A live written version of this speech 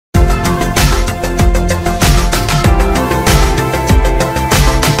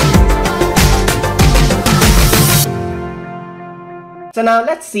So now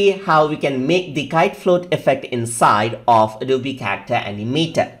let's see how we can make the kite float effect inside of Adobe Character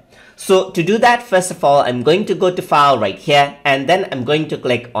Animator. So to do that, first of all, I'm going to go to File right here, and then I'm going to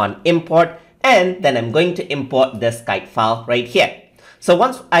click on Import, and then I'm going to import this kite file right here. So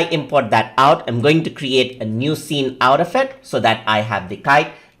once I import that out, I'm going to create a new scene out of it so that I have the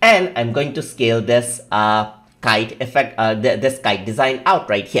kite, and I'm going to scale this kite effect, this kite design out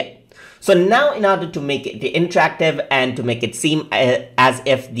right here. So now in order to make it interactive and to make it seem as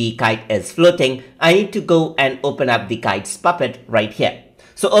if the kite is floating, I need to go and open up the kite's puppet right here.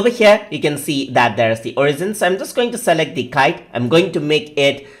 So over here, you can see that there's the origin. So I'm just going to select the kite. I'm going to make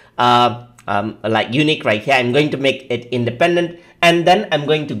it like unique right here. I'm going to make it independent, and then I'm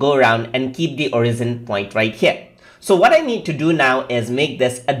going to go around and keep the origin point right here. So what I need to do now is make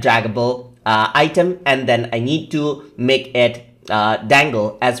this a draggable item, and then I need to make it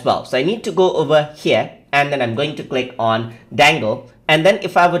dangle as well. So I need to go over here, and then I'm going to click on dangle, and then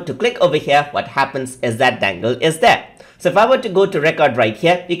if I were to click over here, what happens is that dangle is there. So if I were to go to record right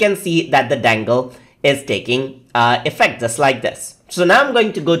here, you can see that the dangle is taking effect just like this. So now I'm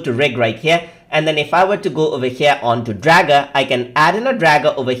going to go to rig right here, and then if I were to go over here onto dragger, I can add in a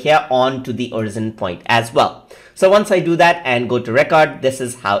dragger over here onto the origin point as well. So once I do that and go to record, this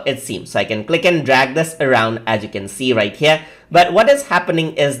is how it seems. So I can click and drag this around, as you can see right here. But what is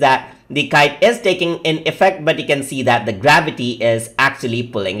happening is that the kite is taking in effect, but you can see that the gravity is actually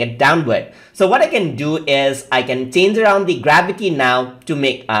pulling it downward. So what I can do is I can change around the gravity now to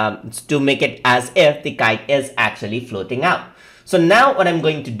make it as if the kite is actually floating out. So now what I'm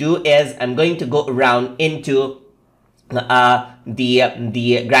going to do is I'm going to go around into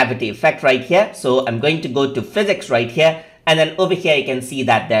the gravity effect right here. So I'm going to go to physics right here, and then over here you can see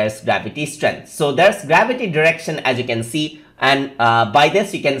that there's gravity strength. So there's gravity direction, as you can see, and by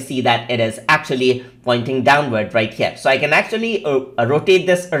this you can see that it is actually pointing downward right here. So I can actually rotate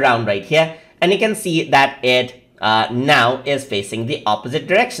this around right here, and you can see that it now is facing the opposite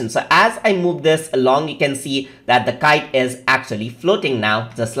direction. So as I move this along, you can see that the kite is actually floating now,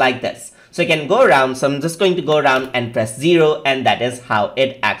 just like this. So you can go around. So I'm just going to go around and press 0, and that is how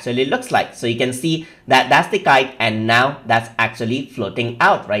it actually looks like. So you can see that that's the kite, and now that's actually floating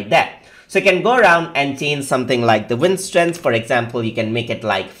out right there. So you can go around and change something like the wind strength. For example, you can make it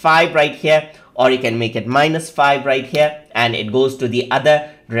like 5 right here, or you can make it -5 right here, and it goes to the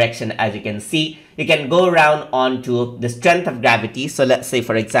other direction, as you can see. You can go around onto the strength of gravity. So let's say,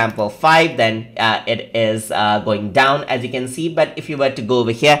 for example, 5, then it is going down, as you can see. But if you were to go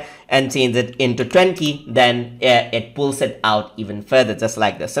over here and change it into 20, then it pulls it out even further, just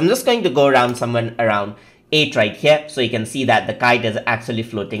like this. So I'm just going to go around somewhere around 8 right here. So you can see that the kite is actually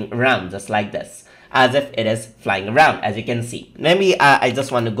floating around just like this, as if it is flying around, as you can see. Maybe I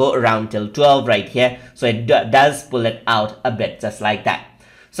just want to go around till 12 right here. So it does pull it out a bit, just like that.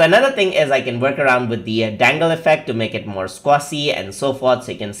 So another thing is I can work around with the dangle effect to make it more squashy and so forth.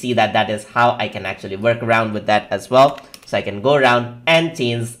 So you can see that that is how I can actually work around with that as well. So I can go around and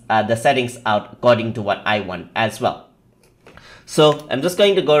change the settings out according to what I want as well. So I'm just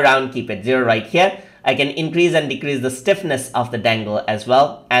going to go around, keep it 0 right here. I can increase and decrease the stiffness of the dangle as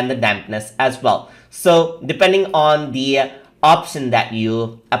well, and the dampness as well. So depending on the option that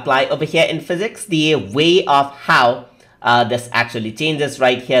you apply over here in physics, the way of how this actually changes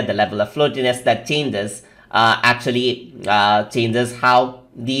right here, the level of floatiness that changes actually changes how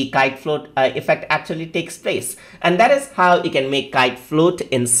the kite float effect actually takes place. And that is how you can make kite float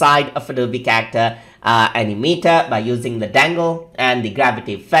inside of Adobe Character Animator by using the dangle and the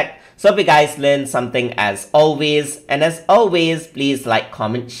gravity effect. So hope you guys learned something as always. And as always, please like,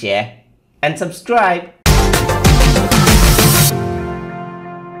 comment, share, and subscribe.